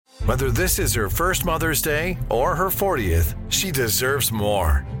Whether this is her first Mother's Day or her 40th, she deserves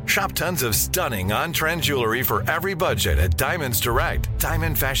more. Shop tons of stunning on-trend jewelry for every budget at Diamonds Direct.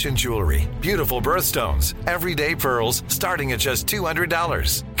 Diamond fashion jewelry, beautiful birthstones, everyday pearls starting at just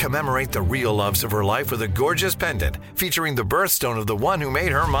 $200. Commemorate the real loves of her life with a gorgeous pendant featuring the birthstone of the one who made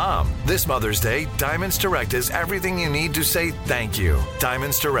her mom. This Mother's Day, Diamonds Direct is everything you need to say thank you.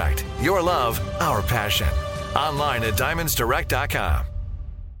 Diamonds Direct. Your love, our passion. Online at diamondsdirect.com.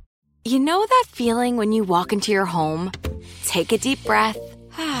 You know that feeling when you walk into your home, take a deep breath,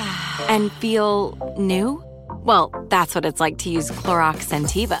 and feel new? Well, that's what it's like to use Clorox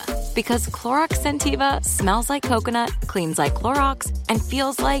Scentiva. Because Clorox Scentiva smells like coconut, cleans like Clorox, and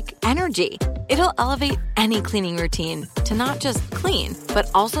feels like energy. It'll elevate any cleaning routine to not just clean, but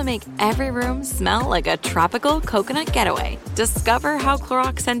also make every room smell like a tropical coconut getaway. Discover how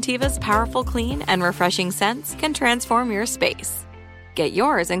Clorox Scentiva's powerful clean and refreshing scents can transform your space. Get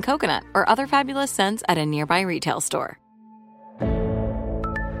yours in coconut or other fabulous scents at a nearby retail store.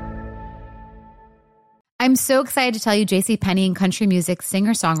 I'm so excited to tell you JCPenney and country music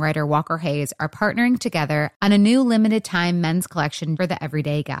singer-songwriter Walker Hayes are partnering together on a new limited-time men's collection for the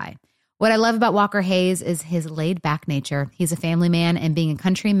everyday guy. What I love about Walker Hayes is his laid-back nature. He's a family man, and being a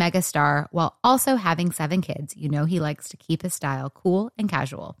country megastar while also having 7 kids, you know he likes to keep his style cool and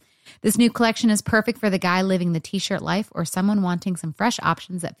casual. This new collection is perfect for the guy living the t-shirt life or someone wanting some fresh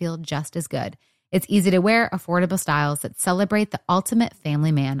options that feel just as good. It's easy to wear, affordable styles that celebrate the ultimate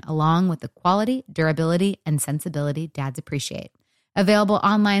family man, along with the quality, durability, and sensibility dads appreciate. Available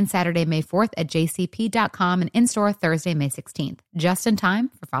online Saturday, May 4th at jcp.com and in-store Thursday, May 16th. Just in time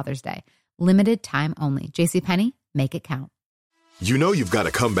for Father's Day. Limited time only. JCPenney, make it count. You know you've got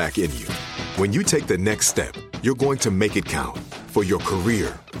a comeback in you. When you take the next step, you're going to make it count. For your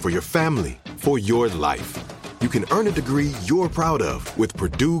career, for your family, for your life. You can earn a degree you're proud of with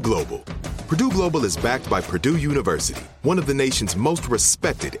Purdue Global. Purdue Global is backed by Purdue University, one of the nation's most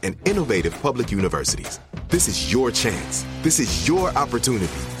respected and innovative public universities. This is your chance. This is your opportunity.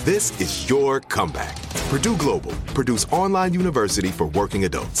 This is your comeback. Purdue Global, Purdue's online university for working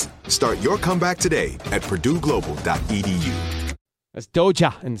adults. Start your comeback today at purdueglobal.edu. That's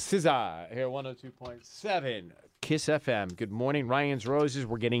Doja and SZA here, 102.7 Kiss FM. Good morning, Ryan's Roses.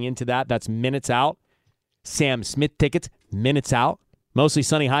 We're getting into that. That's minutes out. Sam Smith tickets, minutes out. Mostly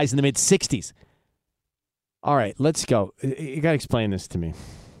sunny, highs in the mid-60s. All right, let's go. You got to explain this to me.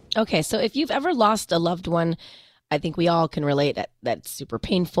 Okay, so if you've ever lost a loved one, I think we all can relate that that's super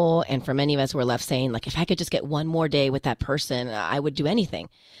painful. And for many of us, we're left saying, like, if I could just get one more day with that person, I would do anything.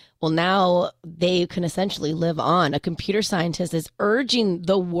 Well, now they can essentially live on. A computer scientist is urging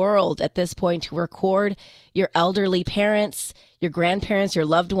the world at this point to record your elderly parents, your grandparents, your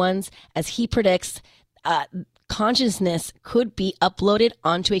loved ones, as he predicts consciousness could be uploaded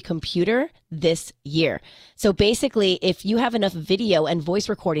onto a computer this year. So basically, if you have enough video and voice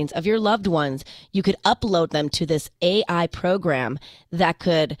recordings of your loved ones, you could upload them to this AI program that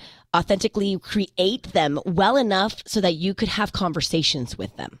could authentically create them well enough so that you could have conversations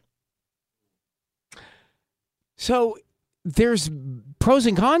with them. So there's pros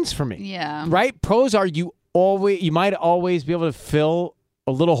and cons for me. Yeah. Right? Pros are you might always be able to fill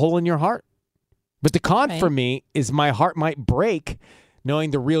a little hole in your heart. But the con for me is my heart might break knowing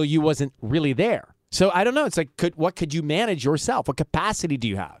the real you wasn't really there. So I don't know. It's like, what could you manage yourself? What capacity do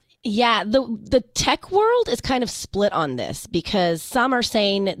you have? Yeah, the tech world is kind of split on this because some are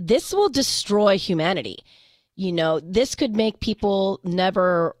saying this will destroy humanity. You know, this could make people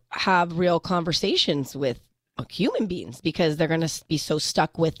never have real conversations with human beings because they're going to be so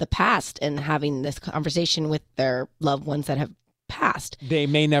stuck with the past and having this conversation with their loved ones that have passed. They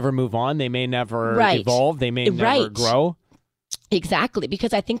may never move on. They may never evolve. They may never grow. Exactly.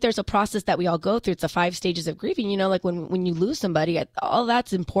 Because I think there's a process that we all go through. It's the 5 stages of grieving. You know, like when you lose somebody, all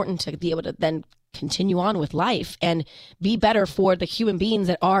that's important to be able to then continue on with life and be better for the human beings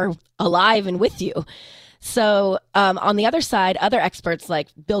that are alive and with you. So on the other side, other experts like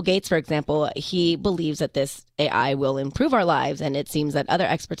Bill Gates, for example, he believes that this AI will improve our lives. And it seems that other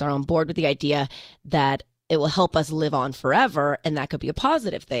experts are on board with the idea that it will help us live on forever, and that could be a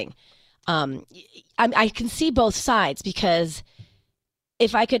positive thing. I can see both sides because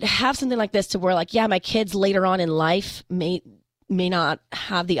if I could have something like this to where, like, yeah, my kids later on in life may not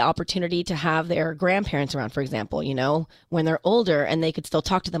have the opportunity to have their grandparents around, for example, you know, when they're older, and they could still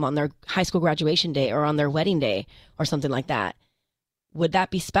talk to them on their high school graduation day or on their wedding day or something like that. Would that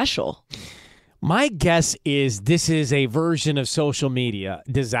be special? My guess is this is a version of social media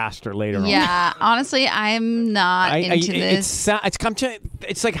disaster later on. Yeah, honestly, I'm not into this.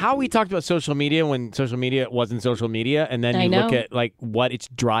 It's like how we talked about social media when social media wasn't social media, and then you look at like what it's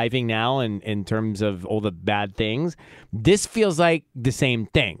driving now in terms of all the bad things. This feels like the same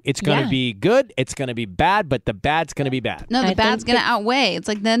thing. It's going to be good, it's going to be bad, but the bad's going to be bad. No, the bad's going to outweigh. It's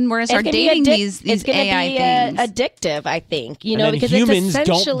like then we're going to start dating these AI things. It's going to be addictive, I think. You know, because humans it's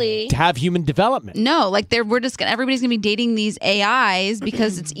essentially don't have human development. No, like everybody's gonna be dating these AIs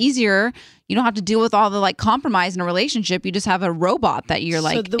because it's easier. You don't have to deal with all the like compromise in a relationship. You just have a robot that you're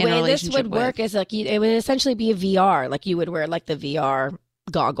like. So the way this would work is like it would essentially be a VR. Like you would wear like the VR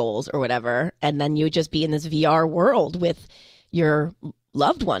goggles or whatever, and then you would just be in this VR world with your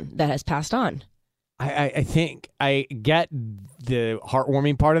loved one that has passed on. I think I get the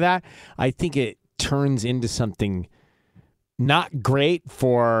heartwarming part of that. I think it turns into something not great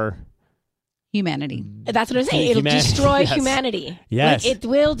for humanity. That's what I'm saying. It'll destroy humanity. Yes. Like, it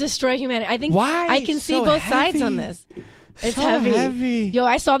will destroy humanity. I think I can see both sides on this. It's so heavy. Yo,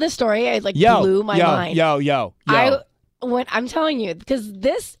 I saw this story. It blew my mind. I'm telling you, because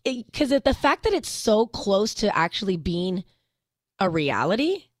the fact that it's so close to actually being a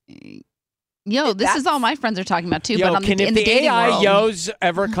reality. Yo, this is all my friends are talking about too. But if the AI yos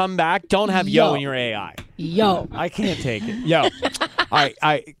ever come back, don't have yo in your AI. Yo. I can't take it. Yo. All right.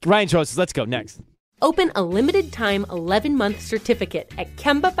 Ryan Roses, let's go. Next. Open a limited-time 11-month certificate at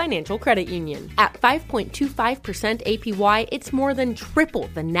Kemba Financial Credit Union. At 5.25% APY, it's more than triple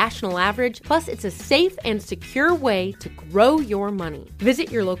the national average, plus it's a safe and secure way to grow your money.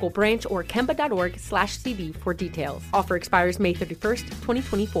 Visit your local branch or kemba.org/cb for details. Offer expires May 31st,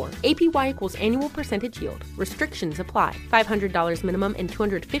 2024. APY equals annual percentage yield. Restrictions apply. $500 minimum and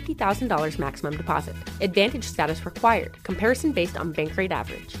 $250,000 maximum deposit. Advantage status required. Comparison based on bank rate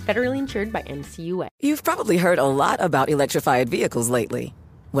average. Federally insured by NCUA. You've probably heard a lot about electrified vehicles lately.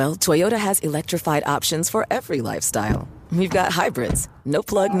 Well, Toyota has electrified options for every lifestyle. We've got hybrids, no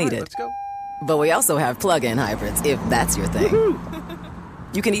plug needed. Let's go. But we also have plug-in hybrids, if that's your thing.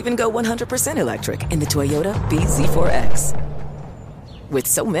 You can even go 100% electric in the Toyota BZ4X. With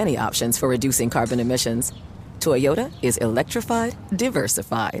so many options for reducing carbon emissions, Toyota is electrified,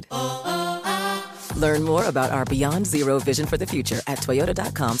 diversified. Learn more about our Beyond Zero vision for the future at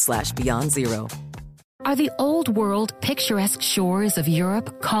toyota.com/Beyond Zero. Are the old world picturesque shores of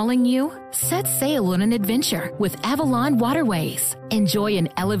Europe calling you? Set sail on an adventure with Avalon Waterways. Enjoy an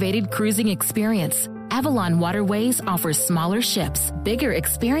elevated cruising experience. Avalon Waterways offers smaller ships, bigger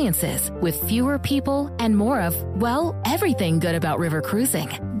experiences, with fewer people and more of, well, everything good about river cruising.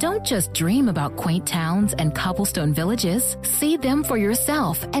 Don't just dream about quaint towns and cobblestone villages. See them for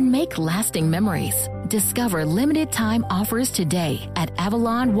yourself and make lasting memories. Discover limited time offers today at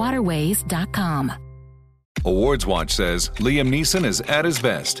AvalonWaterways.com. Awards Watch says Liam Neeson is at his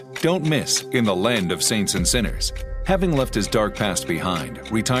best. Don't miss In the Land of Saints and Sinners. Having left his dark past behind,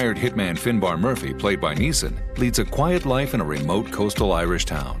 retired hitman Finbar Murphy, played by Neeson, leads a quiet life in a remote coastal Irish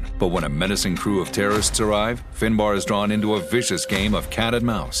town. But when a menacing crew of terrorists arrive, Finbar is drawn into a vicious game of cat and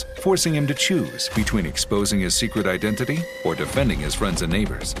mouse, forcing him to choose between exposing his secret identity or defending his friends and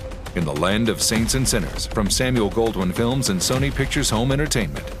neighbors. In the Land of Saints and Sinners, from Samuel Goldwyn Films and Sony Pictures Home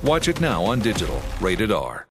Entertainment. Watch it now on digital. Rated R.